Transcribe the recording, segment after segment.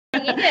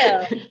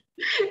you.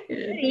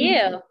 Good to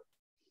you.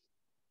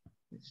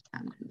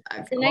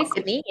 So nice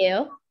to meet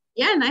you.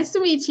 Yeah, nice to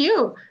meet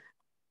you.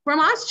 From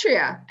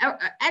Austria.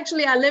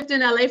 Actually, I lived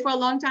in LA for a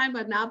long time,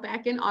 but now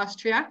back in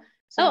Austria.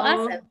 So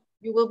awesome.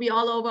 You will be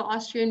all over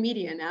Austrian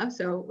media now,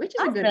 so which is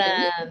awesome. A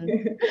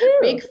good thing.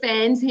 Big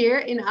fans here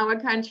in our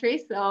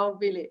country, so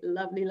really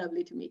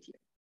lovely to meet you.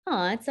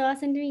 Oh, it's so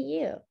awesome to meet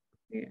you.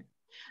 Yeah.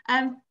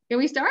 Can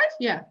we start?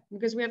 Yeah,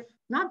 because we have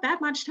not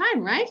that much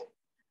time, right?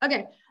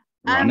 Okay.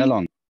 Run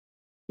along.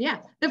 Yeah,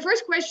 the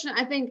first question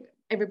I think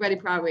everybody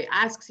probably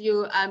asks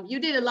you. You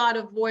did a lot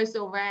of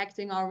voiceover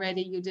acting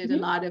already. You did a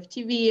lot of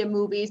TV and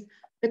movies.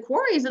 The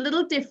Quarry is a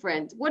little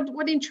different.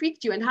 What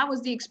intrigued you, and how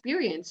was the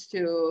experience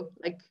to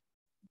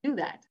do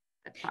that?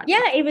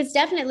 Yeah, it was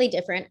definitely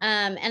different.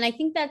 And I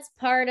think that's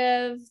part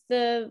of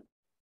the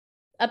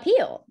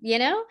appeal.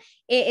 It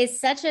is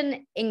such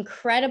an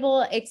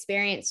incredible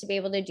experience to be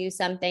able to do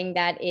something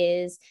that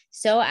is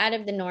so out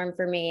of the norm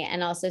for me,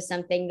 and also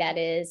something that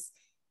is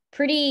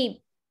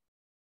pretty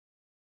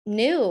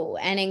new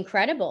and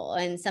incredible,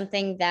 and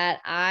something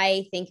that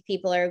I think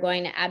people are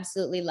going to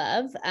absolutely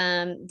love,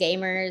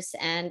 gamers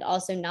and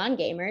also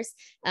non-gamers,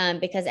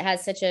 because it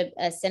has such a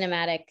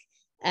cinematic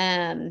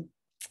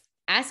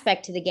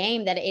aspect to the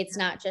game, that it's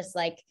not just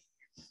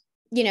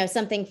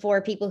something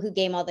for people who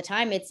game all the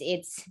time.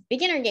 It's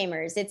beginner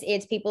gamers.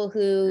 It's people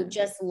who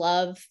just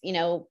love,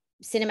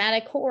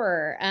 cinematic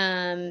horror.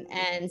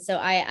 And so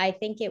I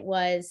think it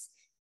was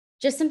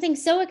just something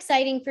so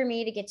exciting for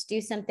me to get to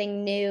do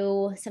something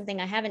new,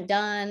 something I haven't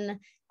done,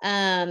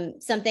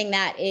 something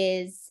that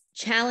is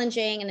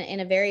challenging in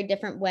a very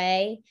different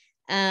way.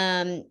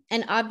 And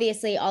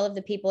obviously all of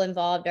the people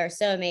involved are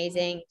so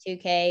amazing.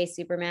 2K,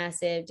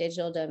 Supermassive,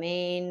 Digital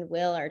Domain,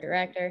 Will, our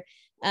director,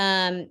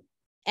 and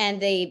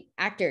the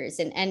actors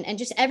and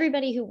just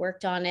everybody who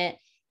worked on it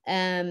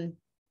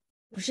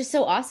was just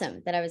so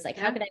awesome, that I was like,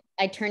 how could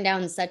I turn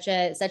down such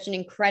an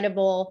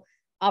incredible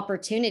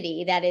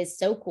opportunity that is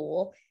so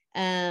cool.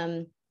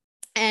 And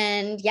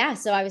yeah,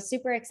 so I was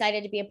super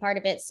excited to be a part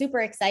of it, super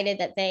excited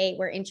that they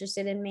were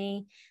interested in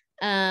me.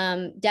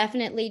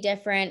 Definitely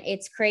different.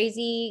 It's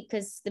crazy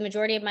because the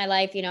majority of my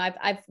life,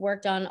 I've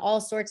worked on all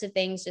sorts of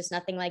things, just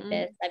nothing like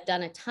this. I've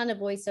done a ton of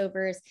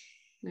voiceovers,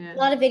 a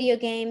lot of video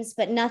games,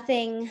 but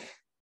nothing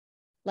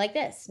like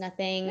this,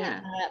 nothing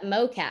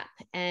mocap.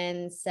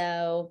 And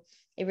so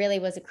it really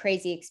was a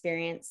crazy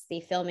experience.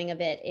 The filming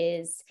of it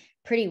is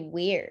pretty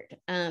weird,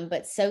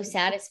 but so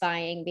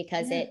satisfying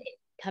because it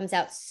comes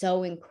out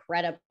so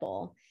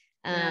incredible.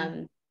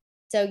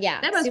 So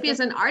yeah, that must be, as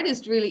an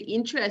artist, really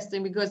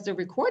interesting, because the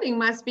recording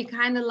must be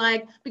kind of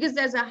because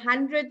there's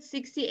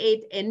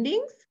 168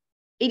 endings,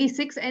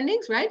 86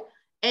 endings, right?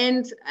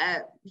 And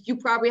you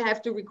probably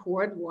have to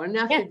record one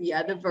after the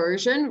other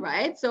version,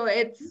 right? So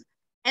it's,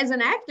 as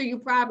an actor, you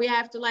probably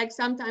have to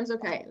sometimes,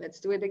 okay, let's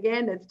do it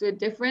again, let's do it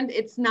different.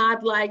 It's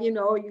not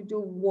you do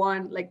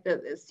one,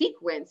 the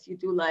sequence, you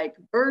do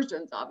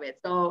versions of it.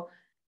 So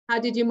how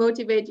did you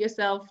motivate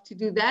yourself to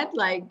do that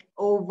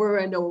over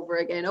and over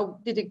again? Or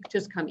did it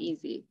just come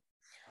easy?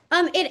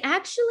 It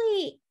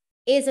actually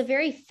is a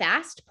very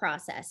fast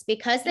process,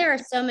 because there are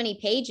so many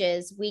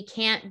pages. We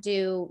can't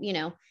do,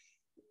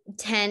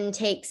 10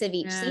 takes of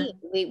each scene.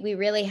 We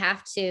really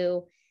have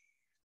to,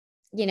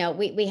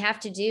 we have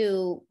to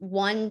do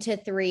 1 to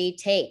 3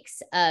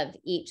 takes of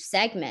each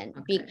segment,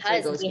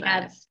 because so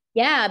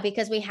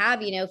because we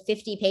have,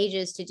 50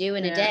 pages to do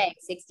in a day,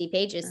 60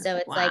 pages. So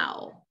it's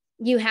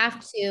you have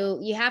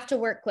to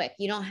work quick.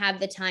 You don't have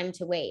the time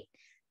to wait.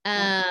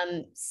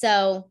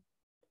 So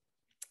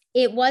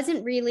it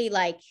wasn't really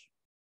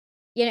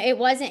it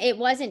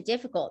wasn't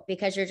difficult,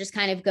 because you're just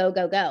kind of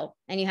go,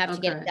 and you have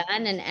to get it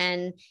done.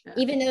 And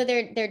even though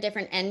they're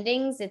different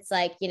endings, it's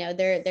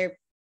they're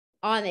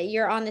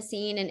you're on the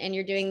scene, and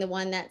you're doing the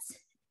one that's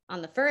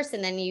on the first,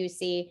 and then you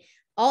see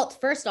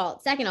first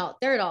alt, second alt,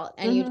 third alt,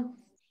 and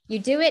you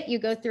do it, you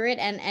go through it,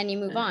 and you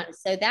move on.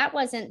 So that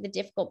wasn't the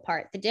difficult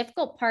part. The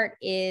difficult part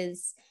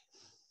is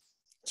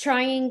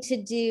trying to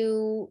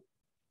do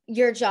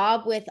your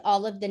job with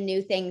all of the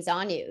new things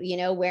on you,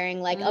 wearing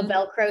a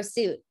Velcro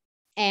suit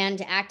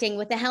and acting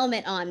with a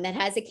helmet on that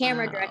has a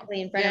camera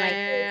directly in front of my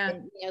face.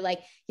 And,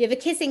 you have a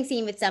kissing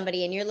scene with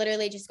somebody, and you're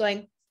literally just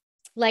going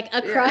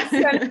across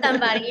from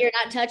somebody. You're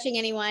not touching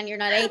anyone. You're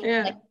not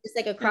anything,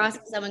 just across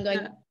from someone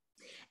going.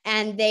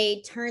 And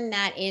they turn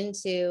that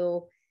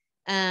into,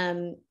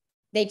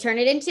 they turn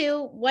it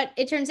into what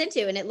it turns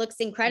into, and it looks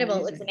incredible.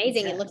 It looks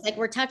amazing. It looks like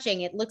we're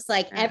touching. It looks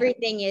like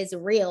everything is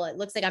real. It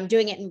looks like I'm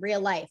doing it in real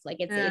life.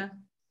 It's a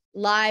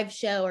live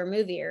show or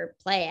movie or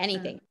play,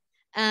 anything.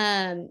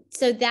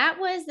 So that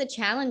was the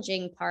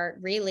challenging part,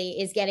 really,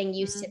 is getting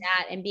used to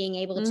that and being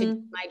able to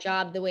do my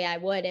job the way I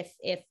would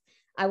if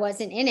I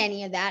wasn't in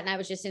any of that and I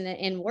was just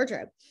in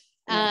wardrobe.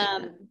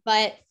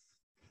 But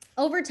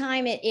over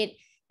time, it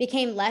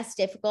became less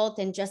difficult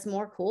and just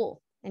more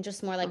cool. and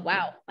just more like,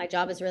 wow, my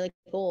job is really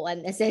cool.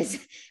 And this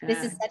is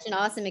such an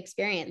awesome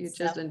experience. You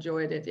just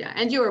enjoyed it. Yeah.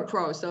 And you're a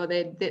pro. So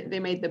they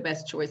made the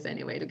best choice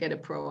anyway, to get a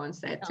pro on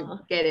set to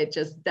get it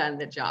just done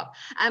the job.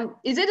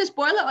 Is it a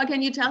spoiler, or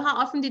can you tell how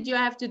often did you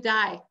have to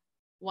die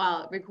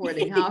while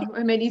recording? How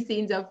many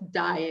scenes of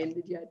dying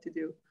did you have to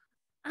do?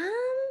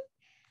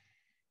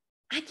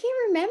 I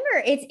can't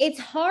remember. It's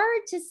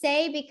hard to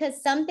say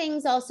because some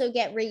things also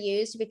get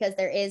reused because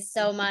there is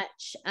so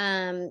much.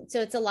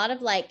 So it's a lot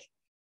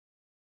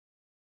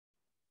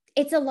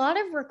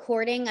of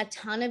recording a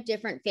ton of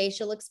different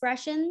facial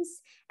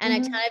expressions and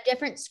a ton of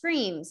different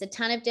screams, a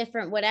ton of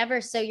different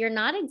whatever. So you're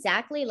not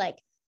exactly like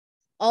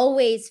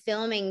always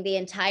filming the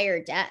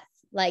entire death.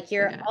 Like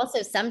you're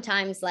also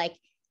sometimes like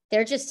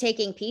they're just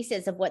taking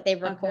pieces of what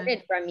they've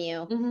recorded from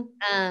you.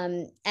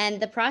 And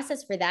the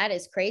process for that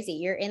is crazy.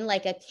 You're in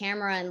like a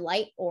camera and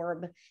light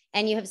orb,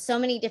 and you have so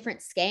many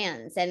different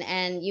scans,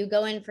 and you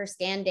go in for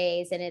scan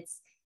days, and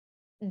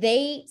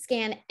they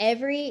scan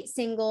every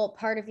single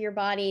part of your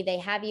body. They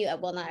have you,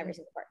 well, not every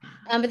single part,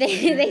 but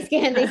they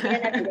scan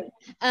everything.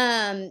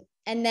 And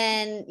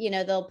then,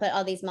 they'll put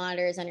all these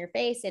monitors on your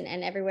face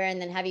and everywhere,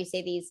 and then have you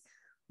say these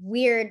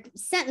weird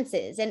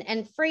sentences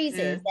and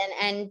phrases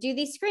and do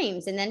these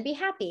screams, and then be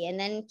happy, and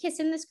then kiss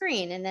in the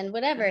screen, and then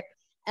whatever.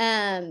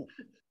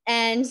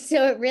 And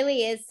so it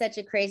really is such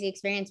a crazy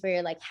experience where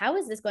you're like, how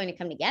is this going to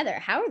come together?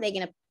 How are they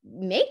going to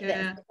make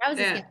this? How is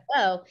this going to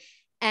go?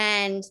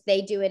 And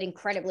they do it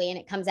incredibly, and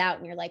it comes out,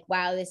 and you're like,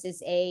 wow, this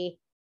is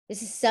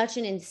such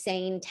an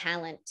insane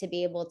talent to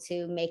be able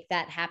to make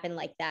that happen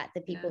like that.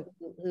 The people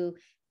who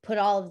put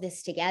all of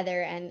this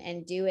together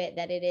and do it,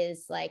 that it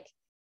is like,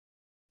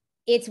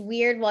 it's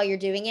weird while you're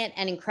doing it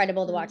and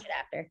incredible to watch it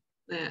after.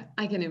 Yeah,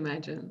 I can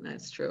imagine.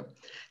 That's true.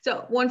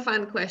 So one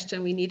fun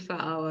question we need for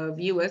our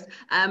viewers.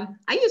 Are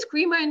you a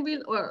screamer in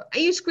real, or are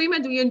you a screamer?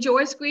 Do you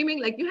enjoy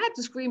screaming? Like, you had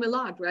to scream a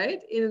lot, right?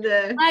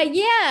 Yeah. I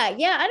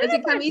don't Does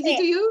it come easy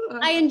to you? Or?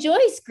 I enjoy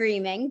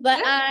screaming,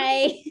 but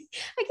I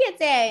can't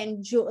say I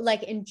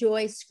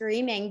enjoy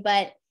screaming,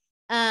 but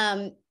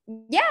I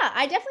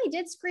definitely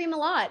did scream a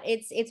lot.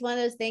 It's one of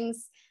those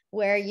things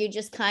where you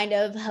just kind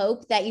of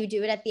hope that you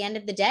do it at the end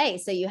of the day,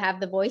 so you have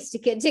the voice to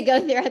go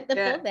throughout the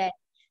full day.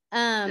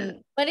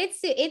 But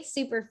it's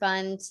super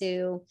fun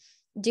to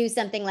do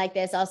something like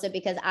this, also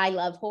because I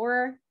love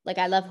horror. Like,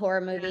 I love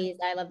horror movies.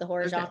 I love the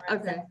horror genre.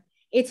 So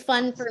it's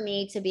fun for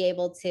me to be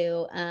able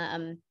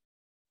to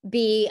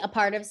be a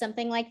part of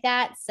something like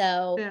that.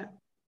 So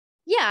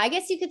I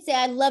guess you could say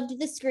I loved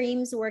the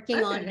screams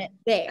working on it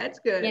there. That's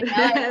good.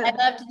 I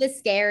loved the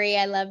scary.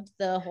 I loved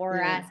the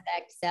horror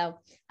aspect. So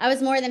I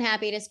was more than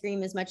happy to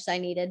scream as much as I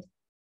needed.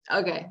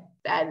 Okay,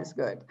 that is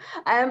good.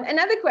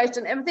 Another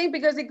question, I think,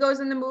 because it goes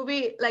in the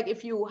movie, like,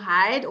 if you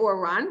hide or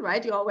run,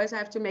 right, you always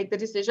have to make the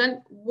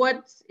decision.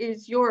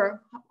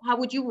 How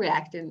would you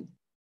react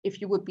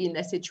if you would be in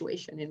that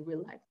situation in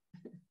real life?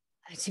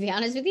 To be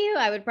honest with you,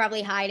 I would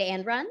probably hide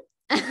and run.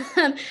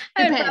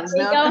 Depends,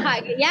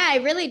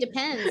 it really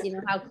depends,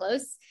 how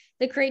close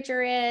the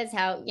creature is,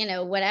 how,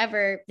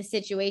 whatever the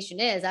situation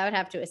is, I would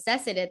have to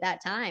assess it at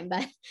that time,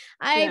 but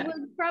I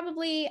would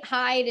probably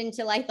hide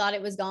until I thought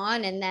it was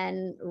gone, and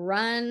then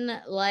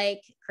run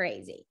like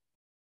crazy.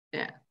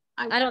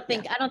 I don't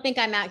think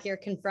I'm out here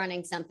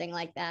confronting something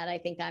like that. I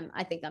think I'm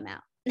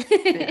out.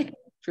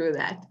 True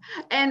that.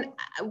 And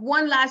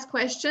one last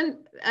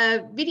question,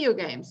 video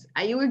games.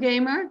 Are you a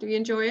gamer? Do you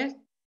enjoy it?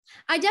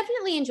 I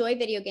definitely enjoy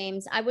video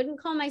games. I wouldn't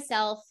call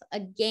myself a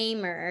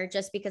gamer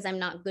just because I'm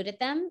not good at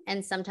them.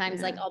 And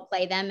sometimes like I'll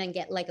play them and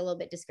get like a little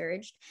bit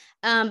discouraged.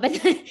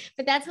 But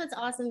that's what's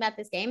awesome about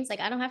this game. It's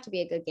like, I don't have to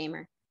be a good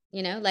gamer,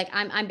 like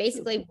I'm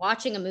basically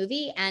watching a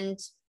movie and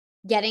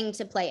getting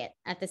to play it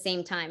at the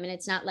same time. And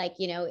it's not like,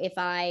 if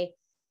I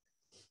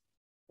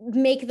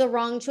make the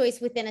wrong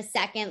choice within a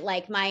second,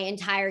 like my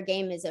entire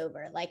game is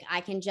over. Like,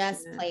 I can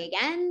just play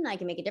again. I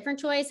can make a different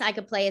choice. I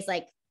could play as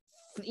like,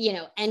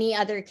 any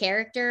other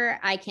character.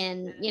 I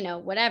can,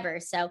 whatever.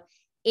 So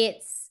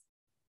it's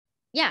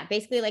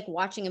basically like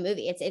watching a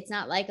movie. It's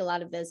not like a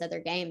lot of those other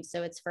games.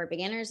 So it's for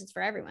beginners, it's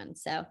for everyone.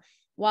 So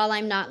while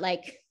I'm not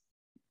like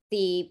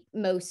the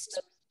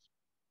most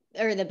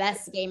or the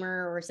best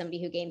gamer or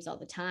somebody who games all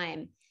the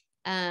time,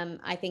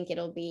 I think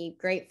it'll be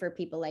great for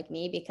people like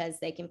me because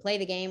they can play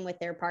the game with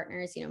their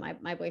partners.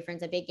 My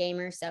boyfriend's a big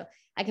gamer, so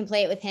I can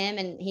play it with him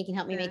and he can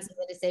help me make some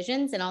good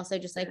decisions, and also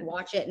just like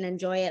watch it and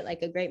enjoy it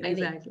like a great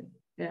movie. Exactly.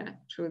 Yeah,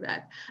 true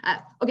that.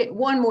 Okay,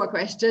 one more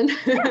question,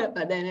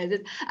 but then it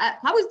is,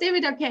 how is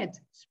David Arquette?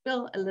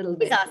 Spill a little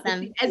bit. He's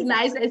awesome. As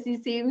nice as he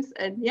seems.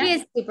 And he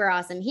is super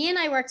awesome. He and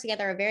I worked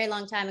together a very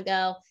long time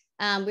ago.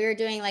 We were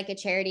doing like a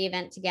charity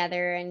event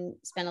together and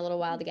spent a little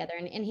while together.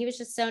 And he was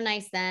just so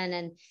nice then.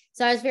 And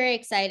so I was very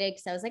excited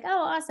because I was like,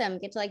 oh, awesome.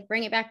 Get to like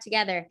bring it back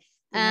together.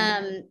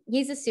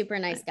 He's a super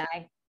nice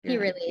guy. He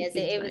really is.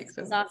 It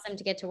was awesome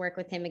to get to work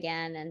with him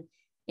again. And,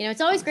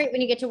 it's always great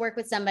when you get to work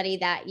with somebody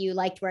that you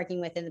liked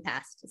working with in the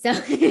past. So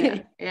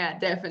yeah,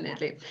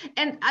 definitely.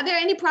 And are there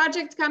any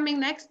projects coming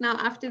next now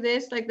after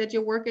this, like that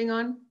you're working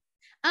on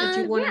that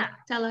you want to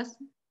tell us?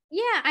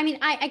 Yeah, I mean,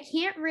 I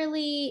can't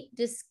really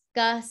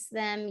discuss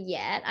them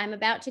yet. I'm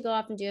about to go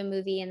off and do a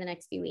movie in the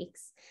next few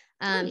weeks.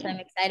 So I'm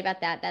excited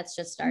about that. That's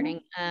just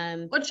starting.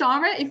 What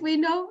genre, if we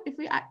know, if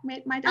we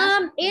might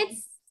ask?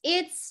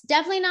 It's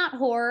definitely not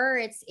horror.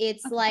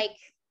 It's like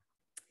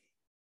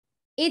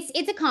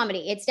it's a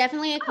comedy. It's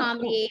definitely a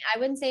comedy. Cool. I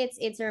wouldn't say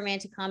it's a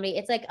romantic comedy.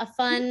 It's like a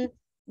fun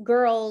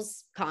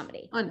girls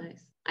comedy. Oh,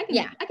 nice. I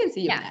can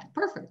see you in that.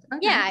 Perfect. Okay.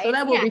 Yeah. So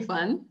that will be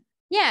fun.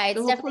 Yeah, it's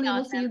so definitely hopefully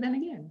awesome. we'll see you then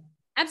again.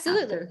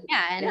 Absolutely. After.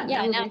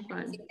 Yeah. And that will be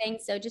fun.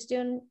 Things. So just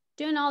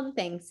doing all the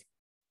things.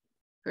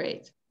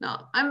 Great. No,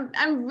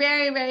 I'm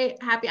very, very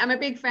happy. I'm a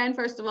big fan,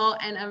 first of all,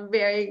 and I'm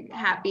very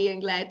happy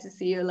and glad to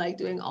see you like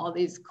doing all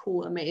these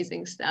cool,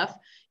 amazing stuff.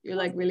 You're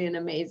like really an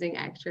amazing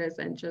actress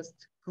and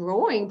just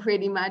growing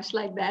pretty much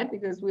like that,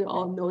 because we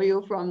all know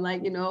you from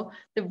like, you know,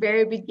 the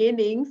very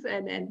beginnings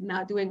and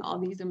now doing all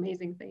these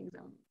amazing things.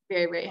 I'm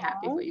very, very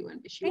happy for you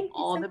and wish you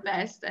all the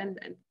best and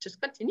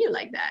just continue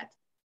like that.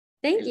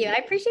 Thank you. I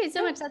appreciate it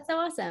so much. That's so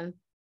awesome.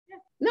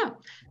 No,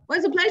 well,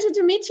 it's a pleasure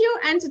to meet you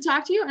and to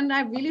talk to you, and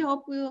I really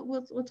hope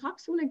we'll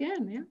talk soon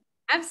again. Yeah,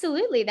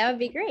 absolutely, that would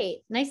be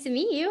great. Nice to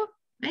meet you.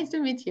 Nice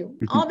to meet you.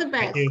 All the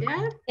best.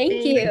 Yeah, thank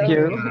you.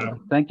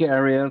 Thank you,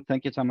 Ariel.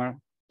 Thank you, Tamara.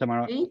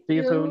 See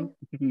you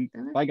soon.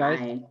 Bye, guys.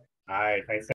 Bye.